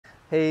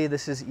Hey,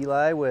 this is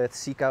Eli with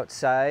Seek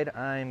Outside.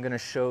 I'm going to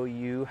show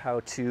you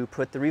how to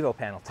put the Revo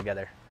panel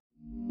together.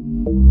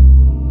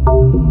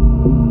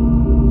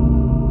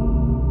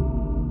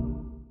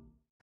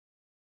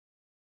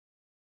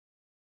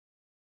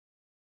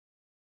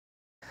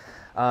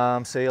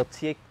 So you'll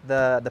take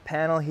the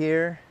panel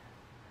here,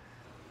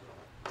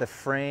 the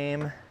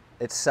frame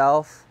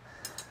itself,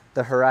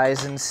 the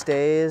horizon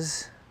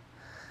stays,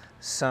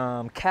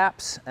 some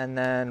caps, and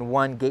then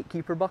one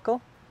gatekeeper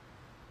buckle.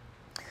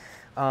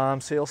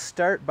 So you'll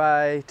start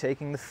by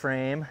taking the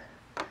frame,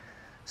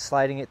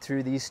 sliding it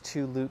through these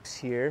two loops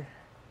here,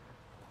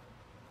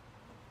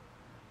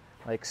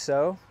 like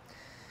so,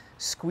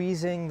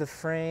 squeezing the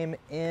frame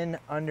in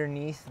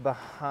underneath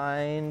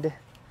behind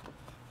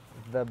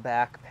the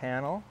back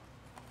panel,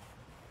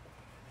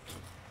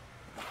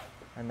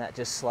 and that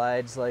just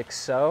slides like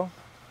so.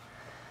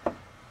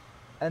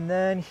 And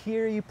then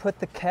here you put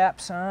the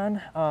caps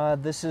on.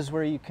 This is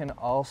where you can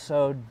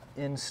also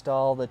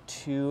install the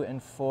 2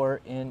 and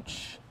 4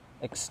 inch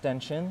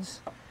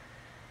extensions,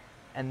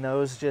 and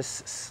those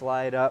just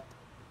slide up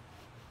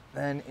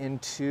then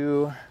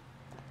into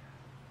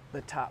the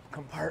top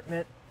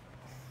compartment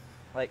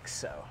like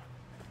so.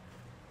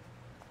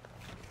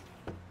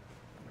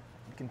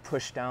 You can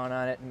push down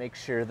on it and make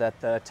sure that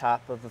the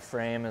top of the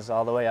frame is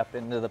all the way up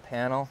into the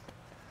panel.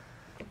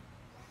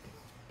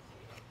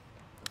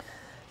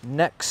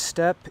 Next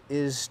step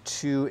is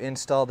to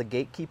install the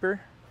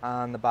gatekeeper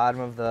on the bottom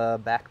of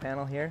the back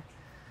panel here.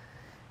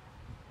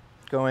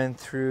 Going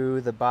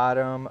through the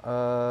bottom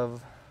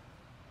of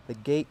the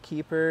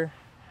gatekeeper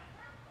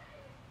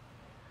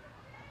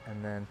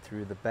and then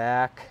through the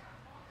back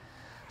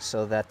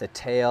so that the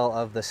tail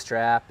of the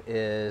strap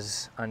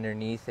is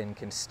underneath and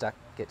can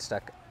get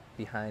stuck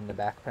behind the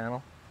back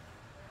panel,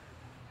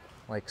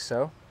 like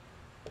so.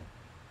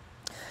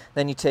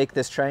 Then you take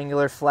this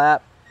triangular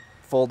flap,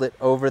 fold it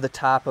over the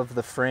top of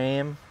the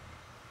frame,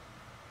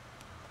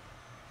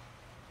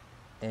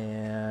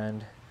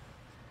 and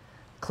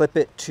clip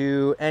it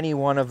to any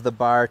one of the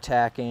bar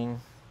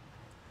tacking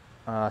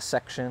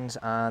sections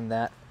on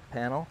that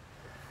panel.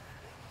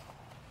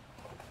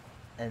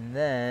 And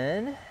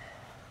then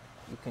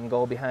you can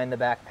go behind the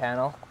back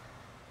panel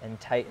and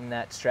tighten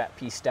that strap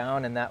piece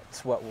down, and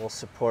that's what will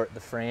support the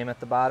frame at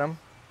the bottom.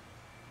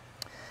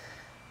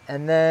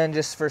 And then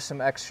just for some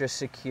extra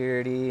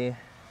security,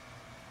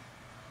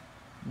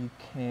 you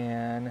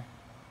can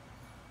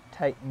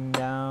tighten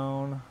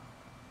down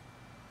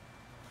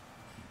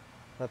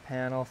the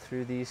panel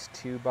through these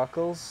two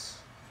buckles,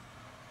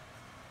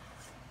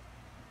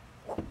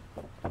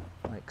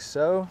 like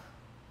so.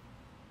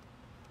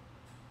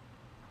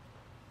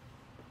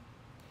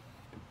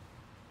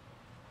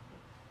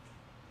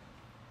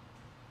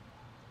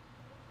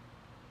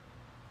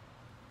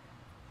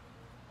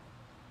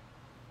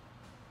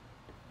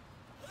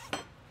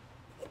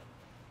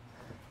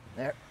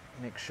 There,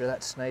 make sure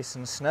that's nice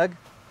and snug.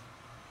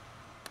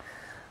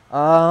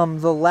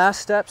 The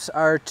last steps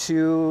are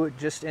to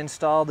just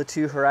install the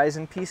 2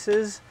 horizon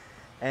pieces,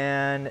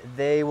 and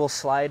they will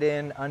slide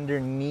in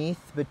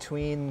underneath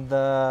between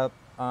the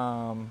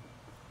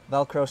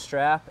Velcro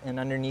strap and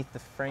underneath the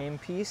frame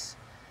piece,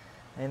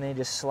 and they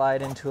just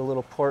slide into a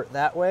little port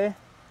that way.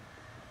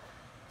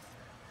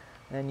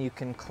 Then you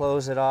can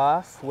close it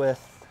off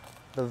with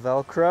the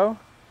Velcro.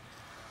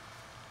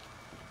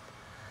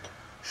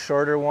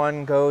 Shorter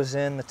one goes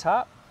in the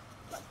top.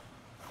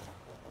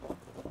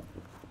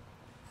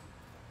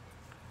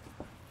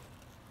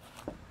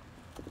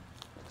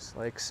 Just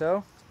like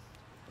so.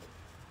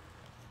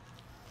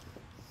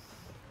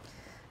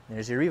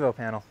 There's your Revo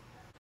panel.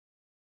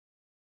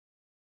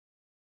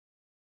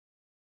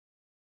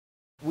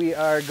 We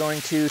are going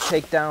to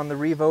take down the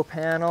Revo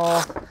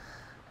panel.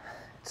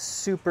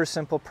 Super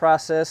simple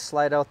process.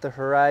 Slide out the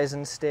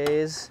horizon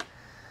stays,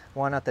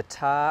 one at the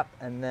top,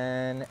 and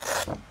then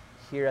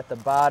here at the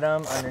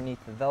bottom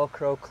underneath the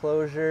Velcro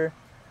closure.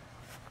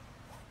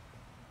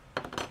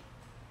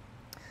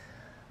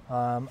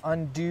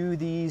 Undo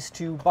these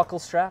 2 buckle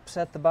straps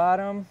at the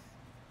bottom.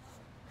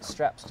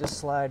 Straps just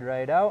slide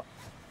right out.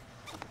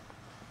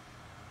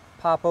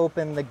 Pop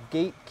open the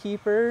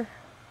gatekeeper,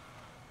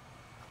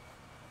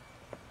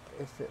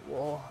 if it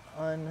will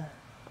get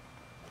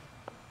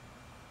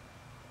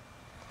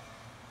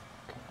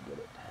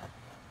it.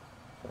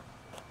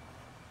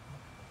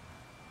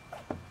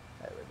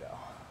 There we go.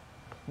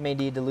 May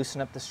need to loosen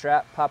up the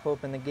strap. Pop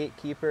open the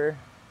gatekeeper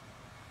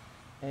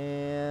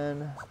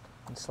and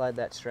slide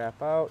that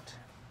strap out.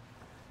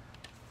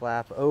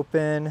 Flap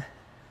open,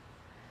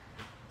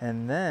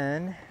 and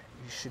then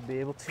you should be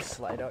able to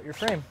slide out your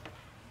frame.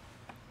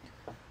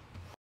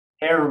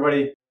 Hey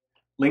everybody,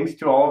 links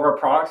to all of our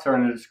products are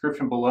in the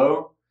description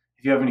below.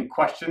 If you have any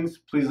questions,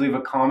 please leave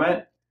a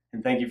comment,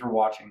 and thank you for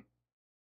watching.